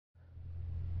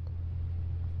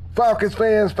Falcons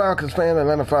fans,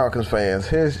 Atlanta Falcons fans.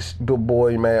 Here's the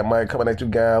boy Mad Mike coming at you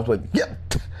guys with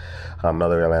yet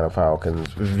another Atlanta Falcons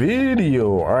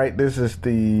video. All right, this is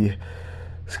the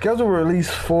schedule release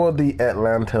for the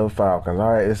Atlanta Falcons.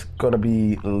 All right, it's going to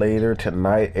be later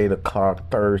tonight, 8 o'clock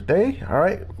Thursday. All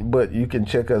right, but you can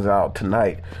check us out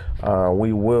tonight.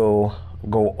 We will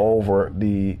go over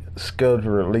the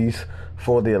schedule release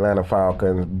for the Atlanta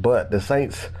Falcons, but the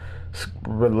Saints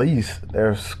release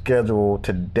their schedule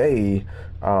today,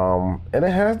 and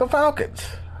it has the Falcons.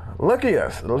 Look at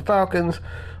us. The Falcons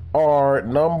are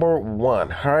number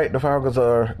one. All right, the Falcons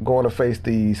are going to face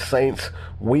the Saints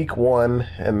week 1,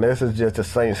 and this is just the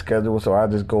Saints schedule, so I'll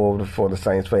just go over for the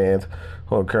Saints fans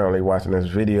who are currently watching this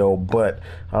video. But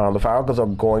the Falcons are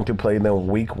going to play them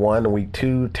week 1, week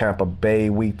 2, Tampa Bay,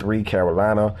 week 3,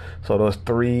 Carolina. So those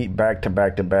 3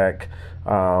 back-to-back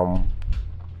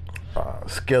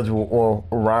schedule or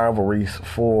rivalries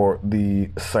for the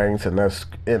Saints, and that's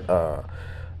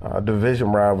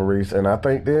division rivalries, and I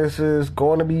think this is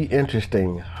going to be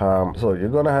interesting. So you're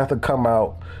going to have to come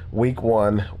out week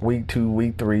 1, week 2,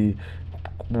 week 3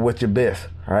 with your best.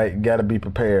 All right, you got to be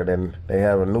prepared, and they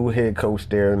have a new head coach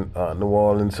there in New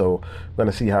Orleans, so we're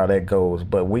going to see how that goes.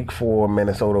 But week 4,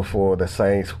 Minnesota for the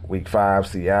Saints. Week 5,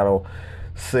 Seattle.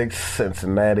 6,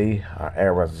 Cincinnati,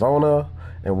 Arizona.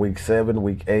 And week 7,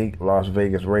 week 8, Las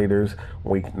Vegas Raiders.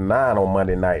 Week 9 on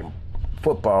Monday Night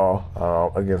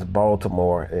Football against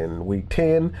Baltimore. In week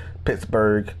 10,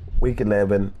 Pittsburgh. Week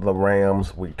 11, the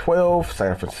Rams. Week 12,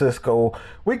 San Francisco.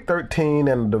 Week 13,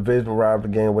 and the division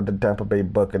rivalry game with the Tampa Bay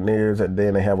Buccaneers. And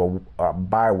then they have a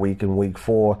bye week in week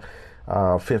 4.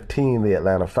 15, the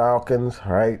Atlanta Falcons.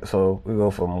 All right, so we go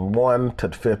from 1 to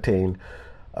 15.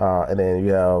 And then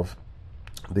you have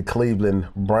the Cleveland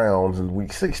Browns in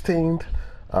week 16.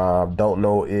 Don't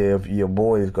know if your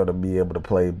boy is going to be able to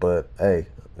play, but hey,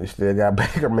 we still got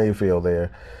Baker Mayfield there.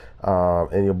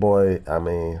 And your boy,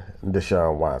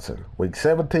 Deshaun Watson. Week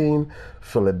 17,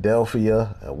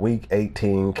 Philadelphia. Week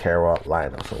 18,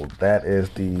 Carolina. So that is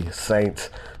the Saints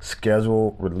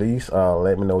schedule release.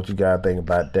 Let me know what you guys think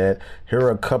about that. Here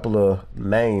are a couple of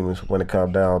names when it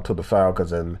comes down to the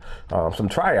Falcons and some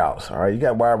tryouts. All right, you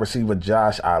got wide receiver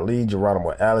Josh Ali,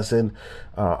 Geronimo Allison,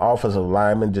 offensive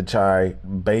lineman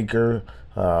Jachai Baker,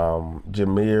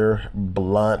 Jameer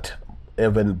Blunt,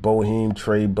 Evan Boeheim,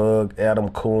 Trey Bug, Adam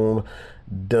Kuhn,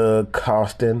 Doug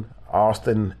Costin,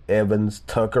 Austin Evans,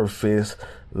 Tucker Fisk,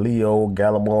 Leo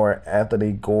Gallimore,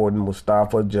 Anthony Gordon,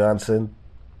 Mustafa Johnson,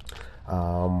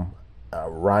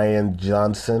 Ryan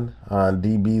Johnson,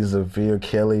 DB Xavier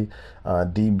Kelly,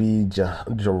 DB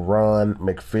Jaron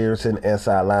McPherson,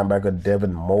 inside linebacker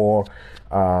Devin Moore,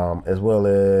 as well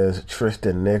as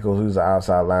Tristan Nichols, who's an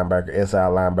outside linebacker, inside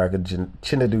linebacker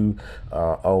Chinedu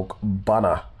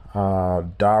Okbana.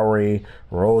 Dari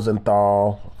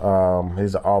Rosenthal,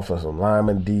 he's an offensive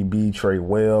lineman. DB Trey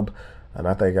Webb, and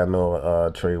I think I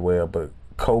know Trey Webb, but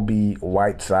Kobe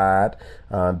Whiteside,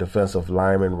 defensive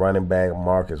lineman. Running back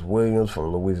Marcus Williams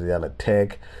from Louisiana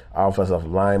Tech, offensive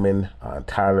lineman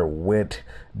Tyler Witt,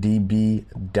 DB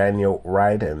Daniel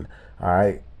Wright, and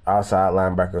outside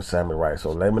linebacker Sammy Wright.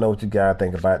 So let me know what you guys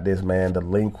think about this, man. The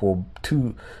link will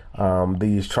to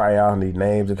these tryouts and these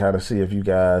names to kind of see if you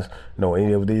guys know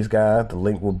any of these guys. The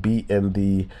link will be in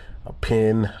the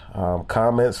pin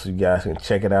comments, so you guys can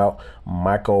check it out.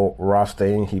 Michael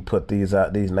Rothstein, he put these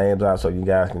names out, so you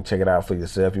guys can check it out for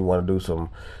yourself. You want to do some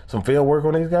field work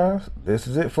on these guys, this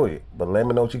is it for you. But let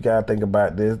me know what you guys think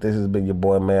about this. This has been your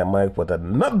boy Mad Mike with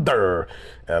another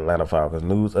Atlanta Falcons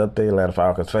news update. Atlanta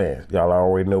Falcons fans, y'all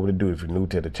already know what to do. If you're new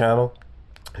to the channel,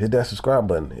 hit that subscribe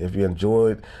button. If you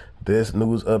enjoyed this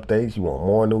news update, you want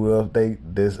more news update,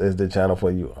 this is the channel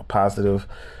for you. A positive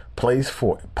place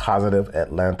for positive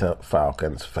Atlanta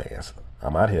Falcons fans.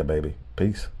 I'm out here, baby.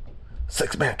 Peace.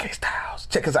 6 Man K Styles.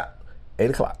 Check us out. 8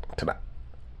 o'clock tonight.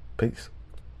 Peace.